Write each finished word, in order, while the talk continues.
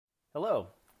Hello.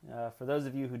 For those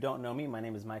of you who don't know me, my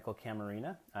name is Michael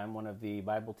Camarina. I'm one of the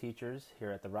Bible teachers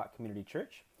here at the Rock Community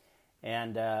Church.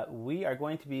 And we are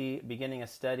going to be beginning a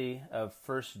study of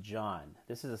First John.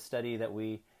 This is a study that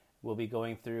we will be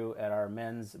going through at our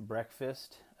men's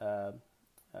breakfast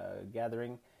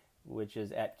gathering, which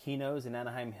is at Keno's in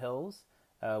Anaheim Hills.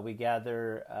 We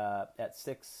gather at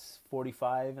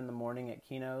 6:45 in the morning at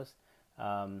Keno's.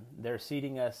 They're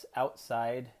seating us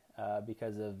outside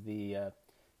because of the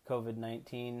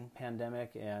COVID-19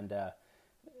 pandemic, and the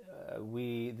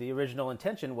original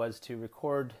intention was to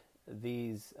record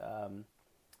these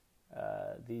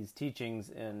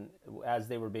teachings as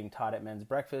they were being taught at men's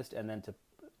breakfast, and then to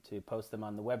post them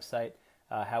on the website.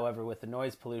 However, with the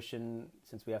noise pollution,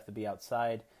 since we have to be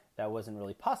outside, that wasn't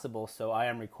really possible. So I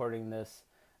am recording this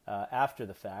after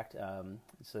the fact,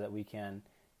 so that we can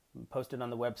post it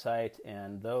on the website.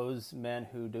 And those men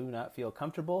who do not feel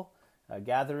comfortable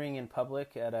gathering in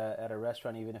public at a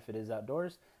restaurant, even if it is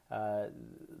outdoors,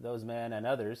 those men and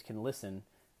others can listen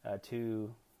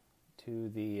to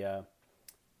the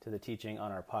teaching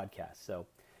on our podcast. So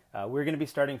we're going to be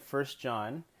starting First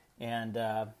John,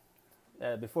 and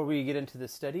before we get into the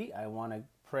study, I want to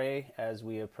pray as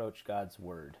we approach God's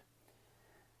Word.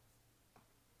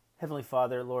 Heavenly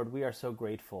Father, Lord, we are so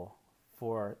grateful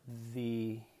for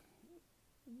the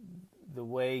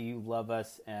way you love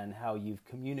us and how you've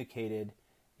communicated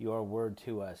your word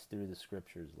to us through the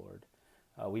scriptures, Lord.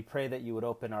 We pray that you would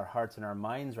open our hearts and our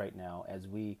minds right now as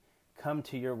we come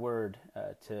to your word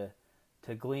to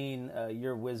glean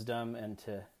your wisdom and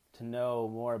to know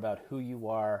more about who you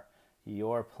are,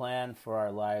 your plan for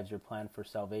our lives, your plan for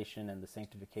salvation and the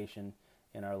sanctification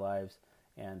in our lives.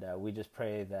 And we just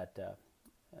pray that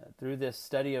through this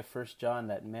study of First John,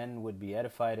 that men would be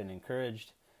edified and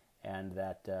encouraged, and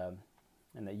that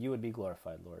you would be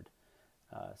glorified, Lord.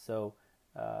 So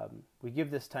we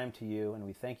give this time to you, and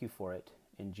we thank you for it.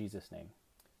 In Jesus' name,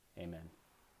 amen.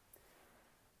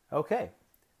 Okay,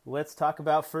 let's talk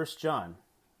about First John.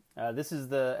 This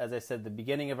is as I said, the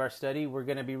beginning of our study. We're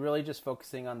going to be really just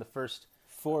focusing on the first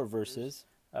 4 verses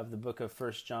of the book of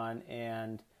First John,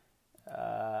 and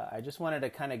I just wanted to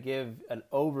kind of give an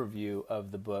overview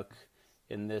of the book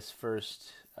in this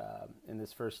first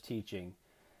teaching.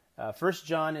 First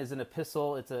John is an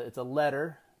epistle. It's a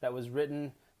letter that was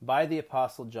written by the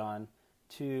Apostle John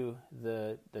to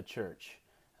the church.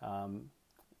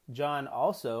 John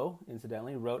also,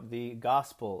 incidentally, wrote the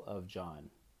Gospel of John.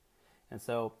 And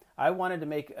so I wanted to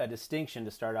make a distinction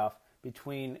to start off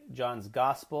between John's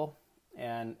Gospel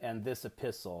and this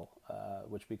epistle,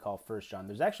 which we call First John.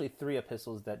 There's actually 3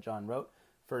 epistles that John wrote,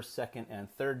 1st, 2nd, and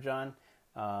 3rd John.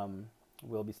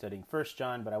 We'll be studying First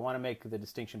John, but I want to make the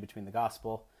distinction between the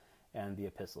Gospel and the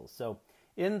epistles. So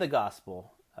in the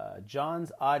Gospel,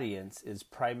 John's audience is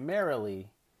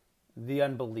primarily the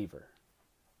unbeliever.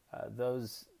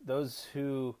 Those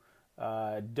who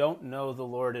don't know the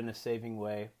Lord in a saving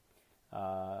way,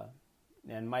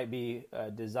 and might be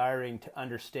desiring to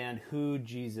understand who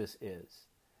Jesus is.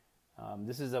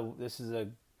 This is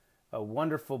a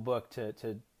wonderful book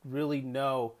to really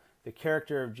know the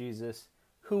character of Jesus,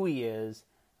 who he is,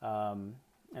 and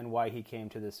why he came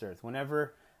to this earth.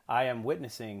 Whenever I am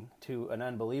witnessing to an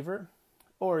unbeliever,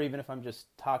 or even if I'm just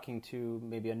talking to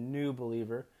maybe a new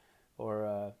believer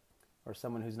or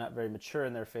someone who's not very mature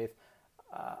in their faith,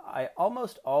 I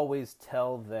almost always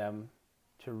tell them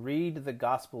to read the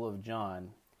Gospel of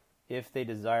John if they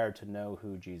desire to know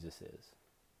who Jesus is.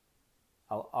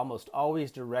 I'll almost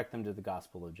always direct them to the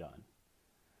Gospel of John.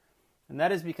 And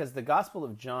that is because the Gospel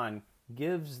of John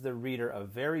gives the reader a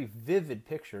very vivid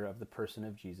picture of the person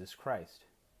of Jesus Christ.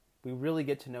 We really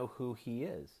get to know who he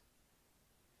is.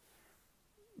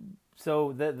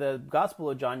 So the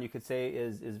Gospel of John, you could say,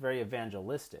 is very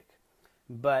evangelistic.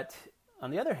 But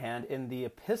on the other hand, in the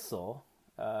epistle,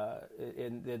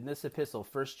 in this epistle,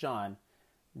 1 John,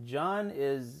 John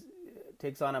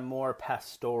takes on a more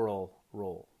pastoral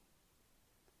role.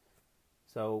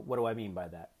 So what do I mean by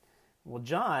that? Well,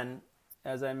 John,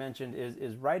 as I mentioned,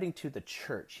 is writing to the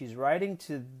church. He's writing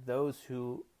to those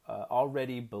who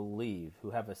already believe, who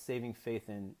have a saving faith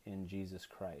in Jesus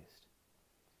Christ.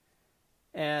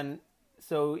 And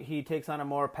so he takes on a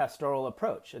more pastoral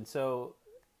approach. And so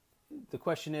the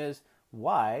question is,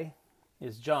 why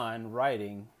is John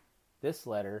writing this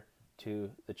letter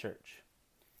to the church?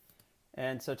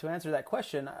 And so to answer that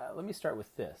question, let me start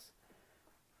with this.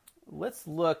 Let's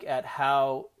look at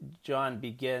how John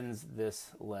begins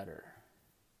this letter.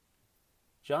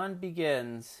 John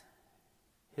begins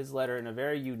his letter in a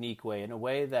very unique way, in a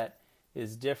way that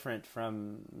is different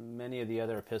from many of the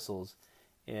other epistles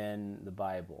in the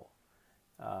Bible.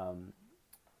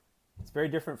 It's very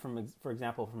different from, for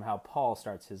example, from how Paul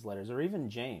starts his letters, or even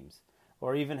James,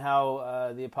 or even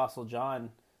how the Apostle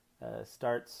John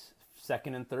starts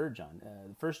 2nd and 3rd John.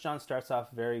 1st John starts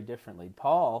off very differently.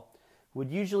 Paul would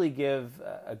usually give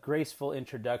a graceful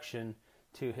introduction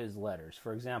to his letters.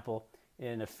 For example,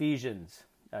 in Ephesians,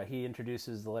 he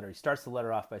introduces the letter. He starts the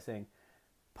letter off by saying,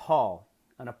 Paul,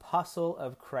 an apostle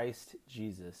of Christ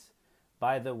Jesus,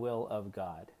 by the will of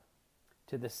God,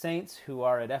 to the saints who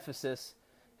are at Ephesus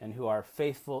and who are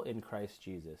faithful in Christ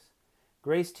Jesus.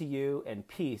 Grace to you and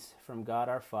peace from God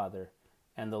our Father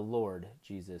and the Lord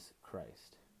Jesus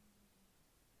Christ.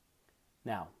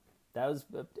 Now, that was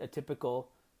a typical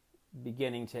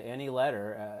beginning to any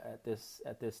letter at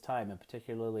this time, and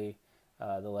particularly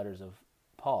the letters of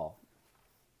Paul.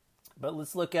 But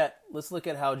let's look at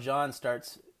how John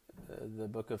starts the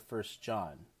book of 1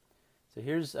 John. So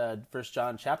here's 1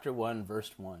 John chapter 1,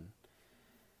 verse 1.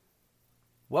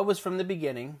 What was from the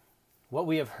beginning, what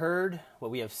we have heard,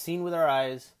 what we have seen with our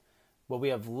eyes, what we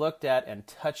have looked at and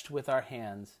touched with our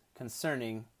hands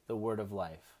concerning the word of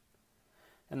life.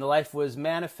 And the life was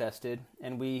manifested,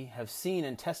 and we have seen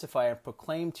and testify and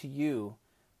proclaim to you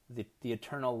the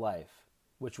eternal life,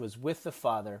 which was with the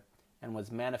Father and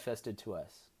was manifested to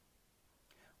us.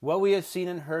 What we have seen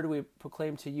and heard we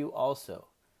proclaim to you also,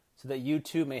 so that you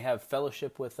too may have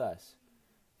fellowship with us.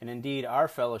 And indeed, our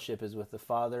fellowship is with the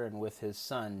Father and with his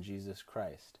Son, Jesus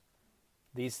Christ.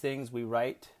 These things we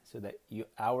write so that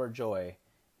our joy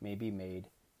may be made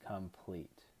complete.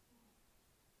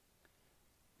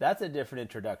 That's a different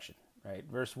introduction, right?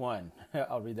 Verse 1,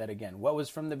 I'll read that again. What was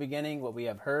from the beginning, what we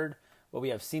have heard, what we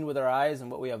have seen with our eyes,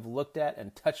 and what we have looked at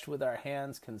and touched with our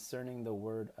hands concerning the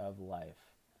word of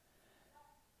life.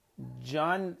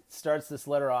 John starts this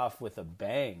letter off with a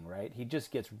bang, right? He just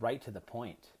gets right to the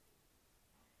point.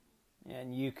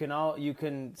 And you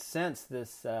can sense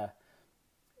this,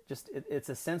 it's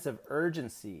a sense of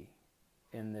urgency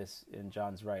in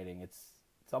John's writing. It's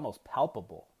almost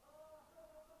palpable.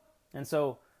 And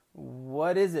so,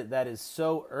 what is it that is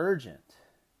so urgent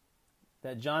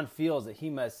that John feels that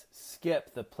he must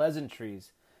skip the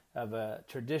pleasantries of a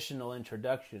traditional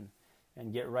introduction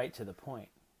and get right to the point?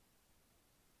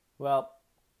 Well,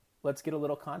 let's get a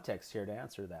little context here to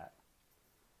answer that.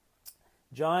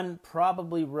 John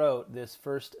probably wrote this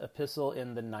first epistle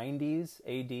in the 90s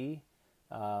AD.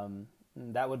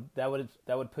 That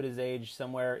would put his age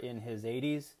somewhere in his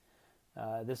 80s.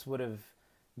 This would have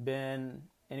been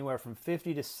anywhere from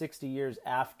 50 to 60 years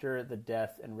after the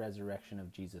death and resurrection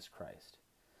of Jesus Christ.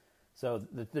 So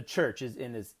the church is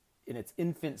in its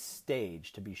infant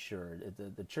stage, to be sure.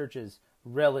 The church is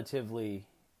relatively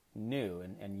new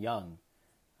and young.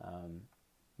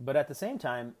 But at the same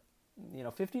time,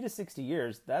 50 to 60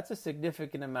 years, that's a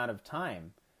significant amount of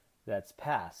time that's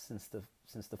passed since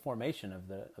the formation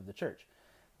of the church.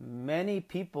 Many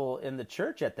people in the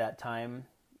church at that time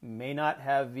may not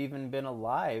have even been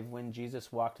alive when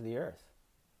Jesus walked the earth.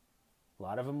 A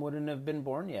lot of them wouldn't have been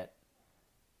born yet.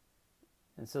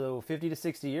 And so 50 to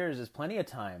 60 years is plenty of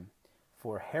time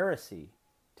for heresy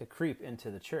to creep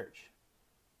into the church.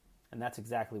 And that's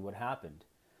exactly what happened.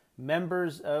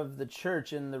 Members of the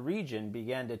church in the region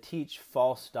began to teach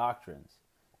false doctrines.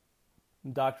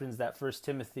 Doctrines that 1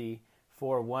 Timothy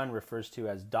 4:1 refers to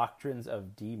as doctrines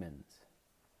of demons.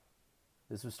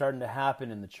 This was starting to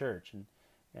happen in the church,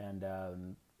 and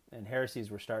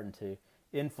heresies were starting to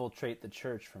infiltrate the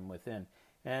church from within.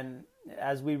 And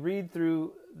as we read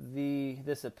through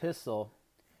this epistle,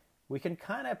 we can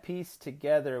kind of piece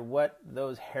together what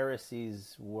those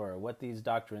heresies were, what these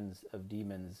doctrines of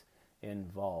demons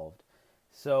involved.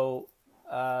 So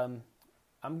I'm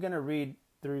going to read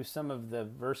through some of the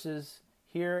verses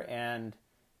here, and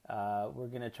we're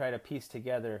going to try to piece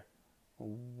together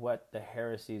what the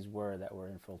heresies were that were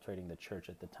infiltrating the church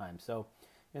at the time. So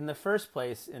in the first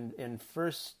place, in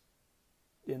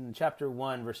chapter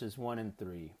 1, verses 1 and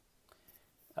 3,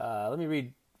 let me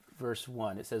read verse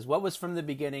 1. It says, "What was from the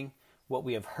beginning, what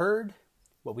we have heard,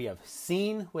 what we have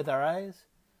seen with our eyes,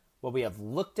 what we have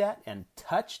looked at and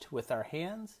touched with our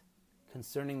hands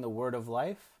concerning the word of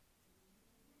life."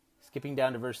 Skipping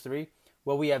down to verse 3,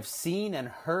 "What we have seen and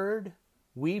heard,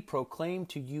 we proclaim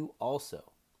to you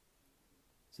also,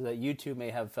 so that you too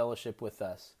may have fellowship with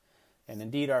us. And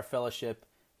indeed our fellowship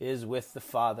is with the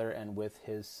Father and with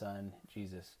his Son,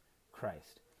 Jesus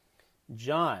Christ."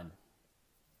 John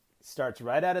starts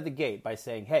right out of the gate by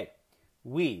saying, hey,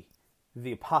 we,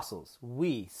 the apostles,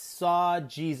 we saw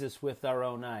Jesus with our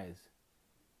own eyes.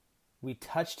 We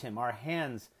touched him. Our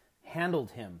hands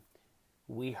handled him.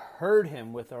 We heard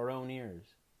him with our own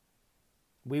ears.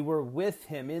 We were with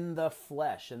him in the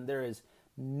flesh, and there is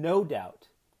no doubt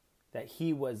that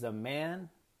he was a man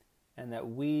and that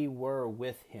we were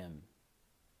with him.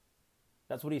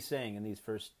 That's what he's saying in these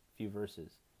first few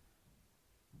verses.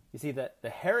 You see, that the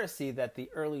heresy that the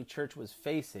early church was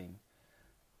facing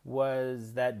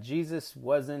was that Jesus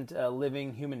wasn't a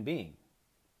living human being.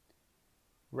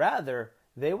 Rather,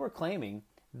 they were claiming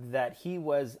that he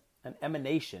was an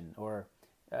emanation or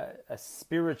a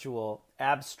spiritual,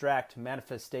 abstract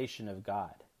manifestation of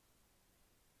God.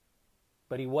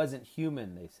 But he wasn't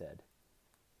human, they said.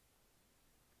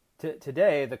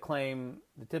 Today, the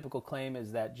typical claim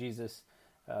is that Jesus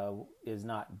is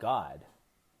not God,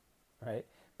 right?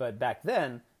 But back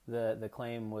then, the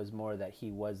claim was more that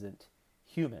he wasn't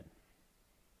human.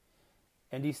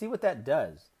 And do you see what that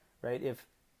does, right?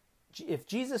 If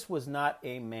Jesus was not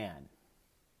a man,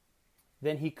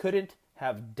 then he couldn't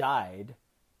have died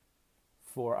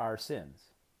for our sins.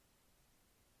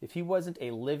 If he wasn't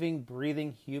a living,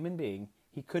 breathing human being,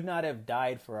 he could not have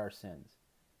died for our sins.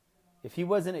 If he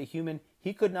wasn't a human,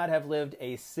 he could not have lived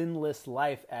a sinless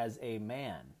life as a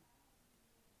man,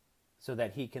 so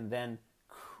that he can then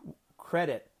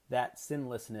credit that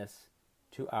sinlessness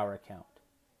to our account.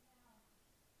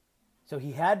 So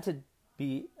he had to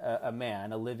be a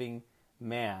man, a living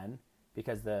man,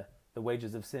 because the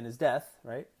wages of sin is death,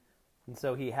 right? And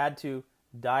so he had to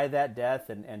die that death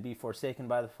and be forsaken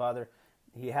by the Father.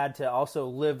 He had to also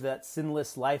live that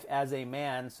sinless life as a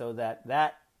man so that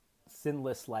that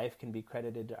sinless life can be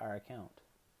credited to our account.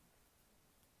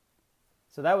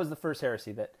 So that was the first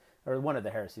heresy or one of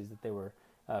the heresies that they were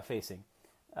facing.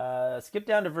 Skip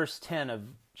down to verse 10 of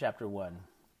chapter 1.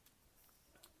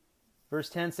 Verse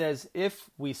 10 says, "If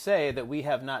we say that we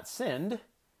have not sinned,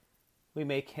 we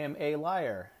make him a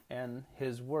liar, and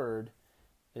his word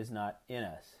is not in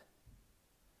us."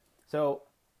 So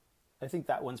I think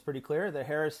that one's pretty clear. The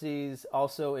heresies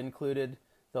also included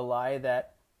the lie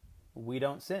that we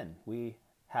don't sin. We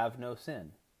have no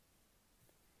sin.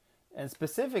 And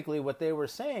specifically what they were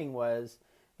saying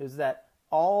is that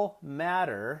all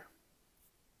matter,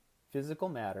 physical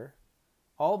matter,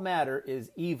 all matter is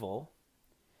evil,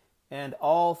 and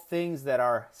all things that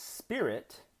are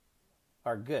spirit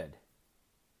are good.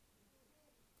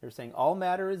 They're saying all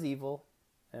matter is evil,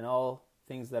 and all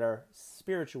things that are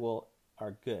spiritual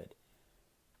are good.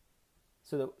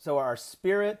 So our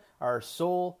spirit, our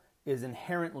soul is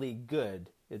inherently good.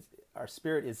 Our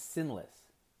spirit is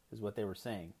sinless, is what they were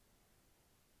saying.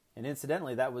 And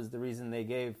incidentally, that was the reason they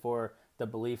gave for the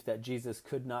belief that Jesus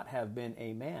could not have been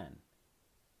a man.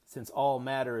 Since all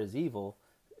matter is evil,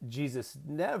 Jesus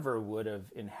never would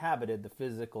have inhabited the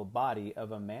physical body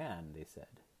of a man, they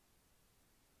said.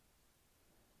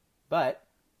 But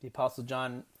the Apostle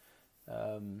John,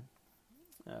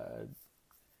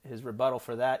 his rebuttal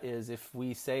for that is, if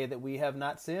we say that we have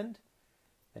not sinned,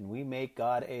 then we make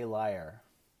God a liar,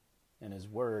 and his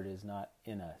word is not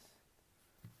in us.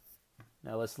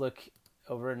 Now let's look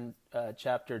over in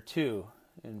chapter 2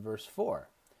 in verse 4.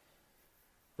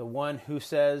 "The one who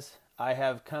says, 'I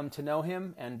have come to know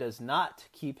him,' and does not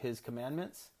keep his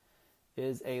commandments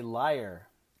is a liar,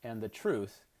 and the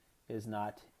truth is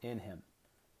not in him."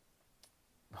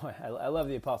 Boy, I love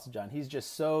the Apostle John. He's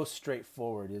just so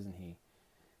straightforward, isn't he?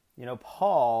 You know,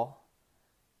 Paul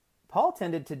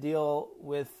tended to deal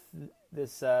with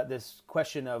this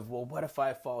question of, well, what if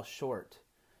I fall short?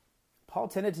 Paul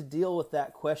tended to deal with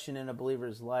that question in a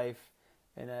believer's life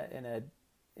in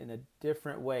a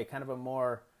different way, kind of a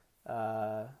more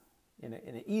in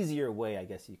an easier way, I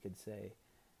guess you could say.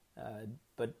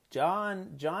 But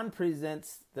John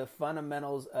presents the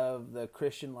fundamentals of the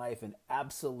Christian life in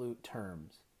absolute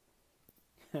terms,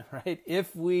 right?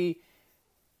 If we,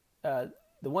 the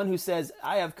one who says,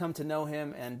 "I have come to know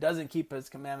him," and doesn't keep his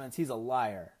commandments, he's a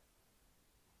liar.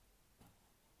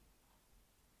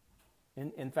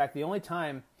 In fact, the only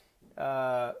time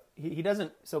he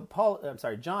doesn't,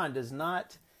 John does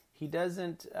not, he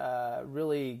doesn't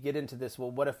really get into this, well,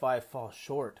 what if I fall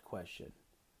short question.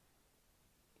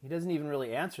 He doesn't even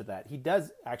really answer that. He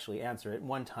does actually answer it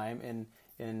one time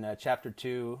in chapter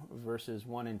 2, verses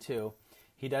 1 and 2.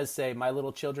 He does say, "My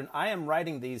little children, I am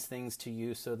writing these things to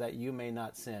you so that you may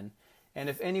not sin. And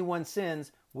if anyone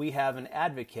sins, we have an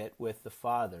advocate with the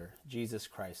Father, Jesus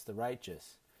Christ the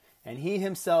righteous. And he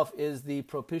himself is the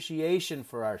propitiation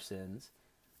for our sins,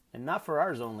 and not for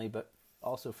ours only, but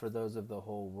also for those of the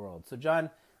whole world." So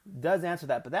John does answer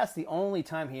that, but that's the only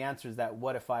time he answers that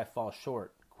 "what if I fall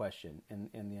short" question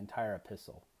in the entire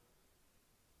epistle.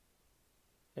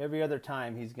 Every other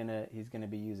time he's gonna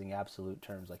be using absolute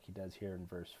terms like he does here in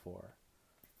verse 4.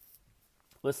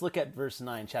 Let's look at verse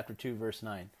 9, chapter 2, verse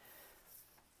 9.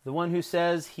 "The one who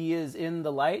says he is in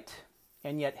the light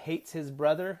and yet hates his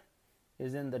brother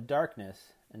is in the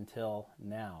darkness until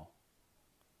now.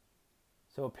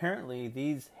 So apparently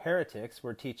these heretics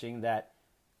were teaching that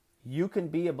you can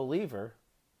be a believer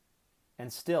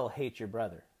and still hate your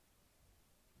brother.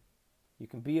 You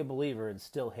can be a believer and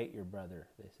still hate your brother,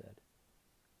 they said.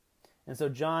 And so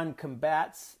John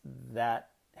combats that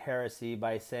heresy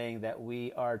by saying that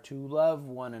we are to love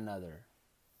one another.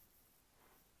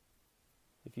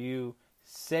 If you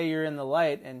say you're in the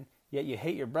light and yet you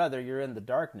hate your brother, you're in the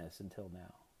darkness until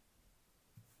now.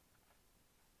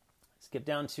 Skip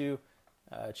down to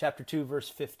chapter 2, verse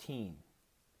 15.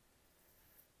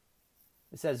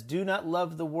 It says, "Do not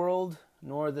love the world,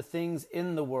 nor the things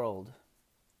in the world.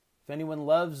 If anyone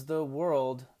loves the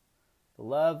world, the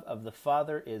love of the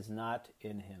Father is not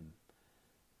in him."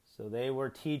 So they were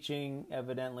teaching,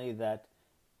 evidently, that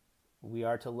we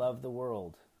are to love the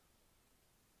world.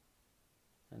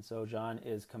 And so John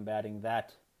is combating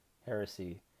that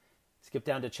heresy. Skip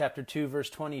down to chapter 2, verse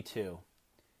 22.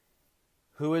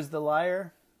 "Who is the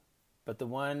liar but the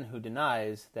one who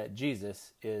denies that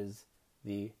Jesus is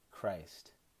the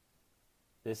Christ?"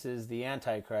 This is the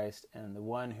Antichrist and the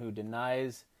one who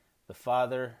denies the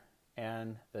Father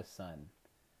and the Son.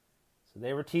 So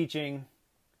they were teaching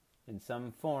in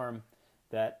some form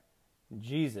that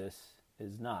Jesus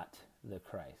is not the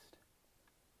Christ.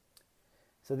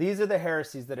 So these are the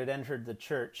heresies that had entered the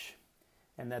church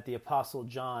and that the Apostle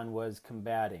John was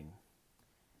combating.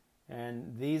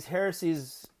 And these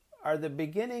heresies are the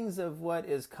beginnings of what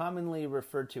is commonly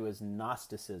referred to as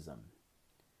Gnosticism.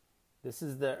 This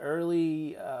is the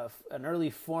an early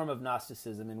form of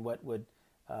Gnosticism in what would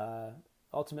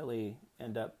ultimately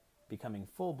end up becoming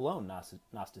full-blown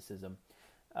Gnosticism.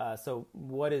 So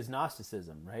what is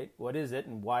Gnosticism, right? What is it,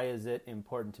 and why is it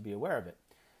important to be aware of it?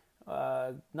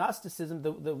 Gnosticism,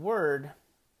 the word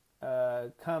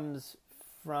comes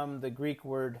from the Greek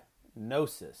word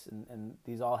gnosis, and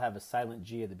these all have a silent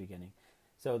G at the beginning.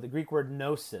 So the Greek word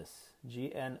gnosis,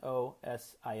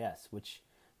 Gnosis, which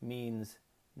means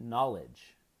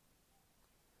knowledge.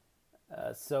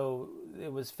 So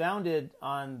it was founded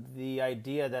on the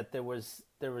idea that there was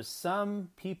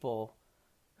some people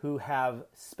who have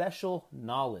special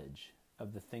knowledge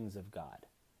of the things of God.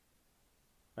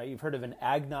 Right? You've heard of an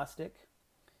agnostic.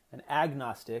 An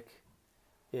agnostic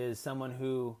is someone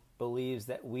who believes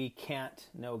that we can't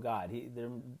know God.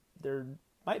 There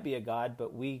might be a God,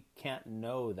 but we can't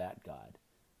know that God.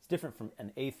 It's different from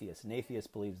an atheist. An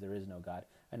atheist believes there is no God.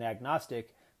 An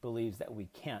agnostic believes that we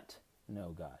can't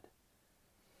know God.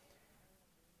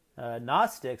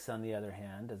 Gnostics, on the other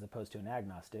hand, as opposed to an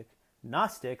agnostic,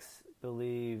 Gnostics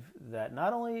believe that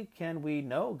not only can we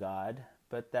know God,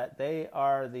 but that they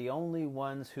are the only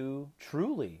ones who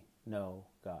truly know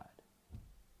God.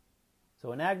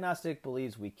 So an agnostic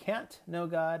believes we can't know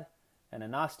God, and a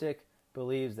Gnostic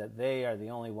believes that they are the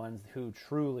only ones who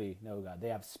truly know God. They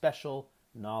have special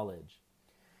knowledge.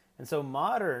 And so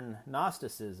modern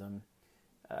Gnosticism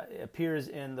appears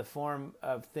in the form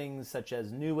of things such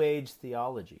as New Age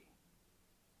theology.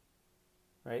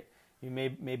 Right?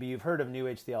 Maybe you've heard of New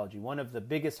Age theology. One of the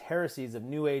biggest heresies of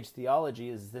New Age theology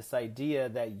is this idea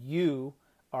that you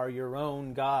are your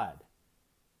own God.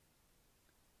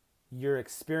 Your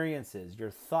experiences, your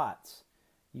thoughts,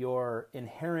 your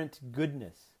inherent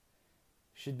goodness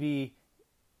should be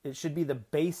the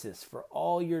basis for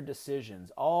all your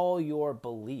decisions, all your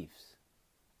beliefs.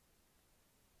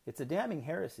 It's a damning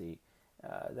heresy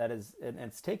and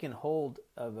it's taken hold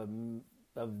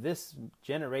of this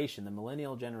generation, the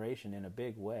millennial generation, in a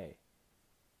big way.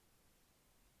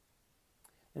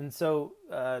 And so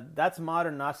that's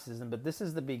modern Gnosticism, but this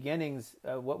is the beginnings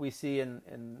of what we see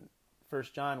in 1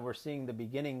 John. We're seeing the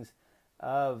beginnings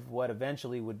of what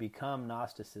eventually would become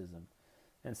Gnosticism.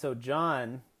 And so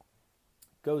John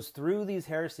goes through these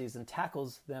heresies and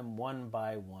tackles them one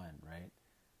by one, right?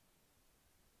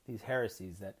 These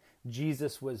heresies that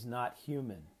Jesus was not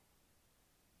human.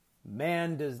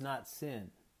 Man does not sin.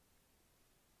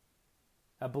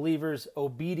 A believer's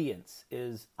obedience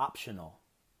is optional.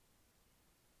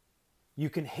 You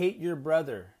can hate your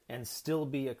brother and still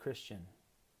be a Christian.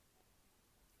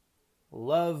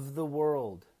 Love the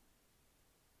world.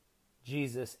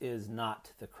 Jesus is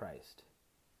not the Christ.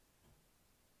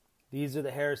 These are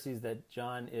the heresies that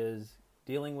John is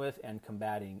dealing with and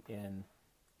combating in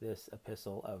this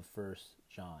epistle of 1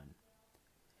 John.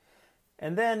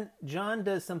 And then John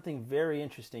does something very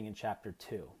interesting in chapter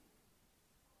 2.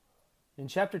 In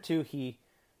chapter 2, he,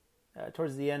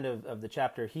 towards the end of the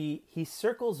chapter, he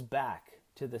circles back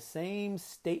to the same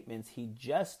statements he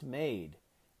just made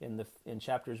in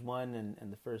chapters 1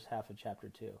 and the first half of chapter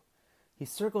 2. He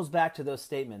circles back to those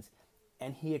statements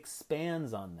and he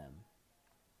expands on them.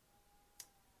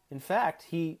 In fact,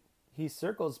 he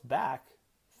circles back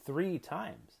 3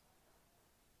 times,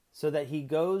 so that he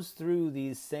goes through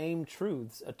these same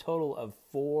truths a total of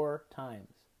 4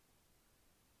 times.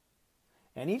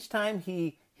 And each time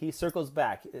he circles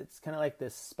back, it's kind of like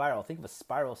this spiral. Think of a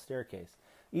spiral staircase.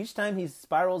 Each time he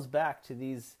spirals back to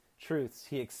these truths,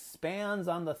 he expands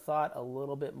on the thought a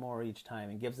little bit more each time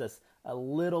and gives us a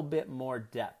little bit more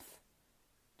depth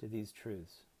to these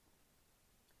truths.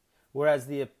 Whereas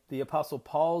the Apostle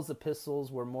Paul's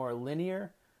epistles were more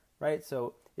linear, right?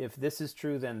 So if this is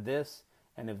true, then this,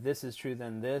 and if this is true,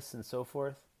 then this, and so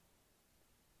forth.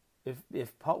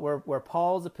 Where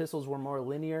Paul's epistles were more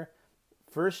linear,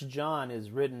 1 John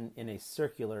is written in a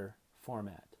circular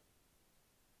format.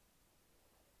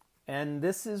 And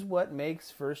this is what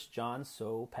makes 1 John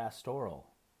so pastoral.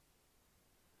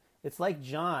 It's like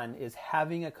John is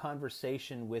having a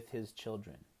conversation with his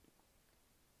children.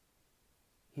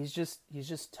 He's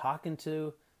just talking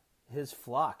to his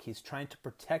flock. He's trying to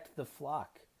protect the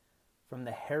flock from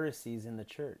the heresies in the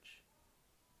church.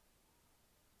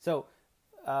 So,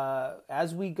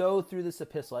 as we go through this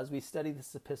epistle, as we study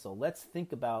this epistle, let's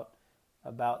think about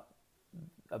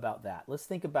that. Let's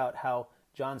think about how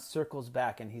John circles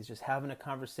back and he's just having a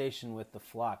conversation with the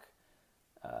flock,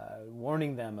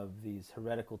 warning them of these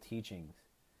heretical teachings.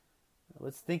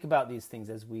 Let's think about these things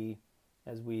as we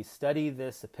study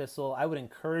this epistle. I would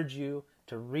encourage you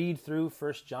to read through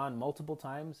 1 John multiple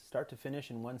times, start to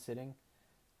finish in one sitting.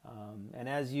 And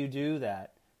as you do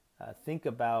that, think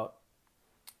about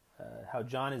how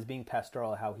John is being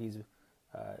pastoral, how he's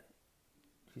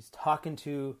talking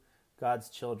to God's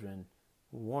children,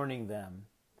 warning them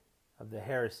of the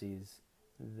heresies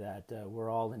that we're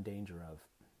all in danger of.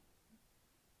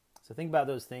 So think about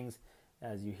those things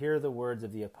as you hear the words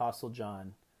of the Apostle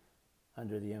John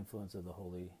under the influence of the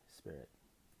Holy Spirit.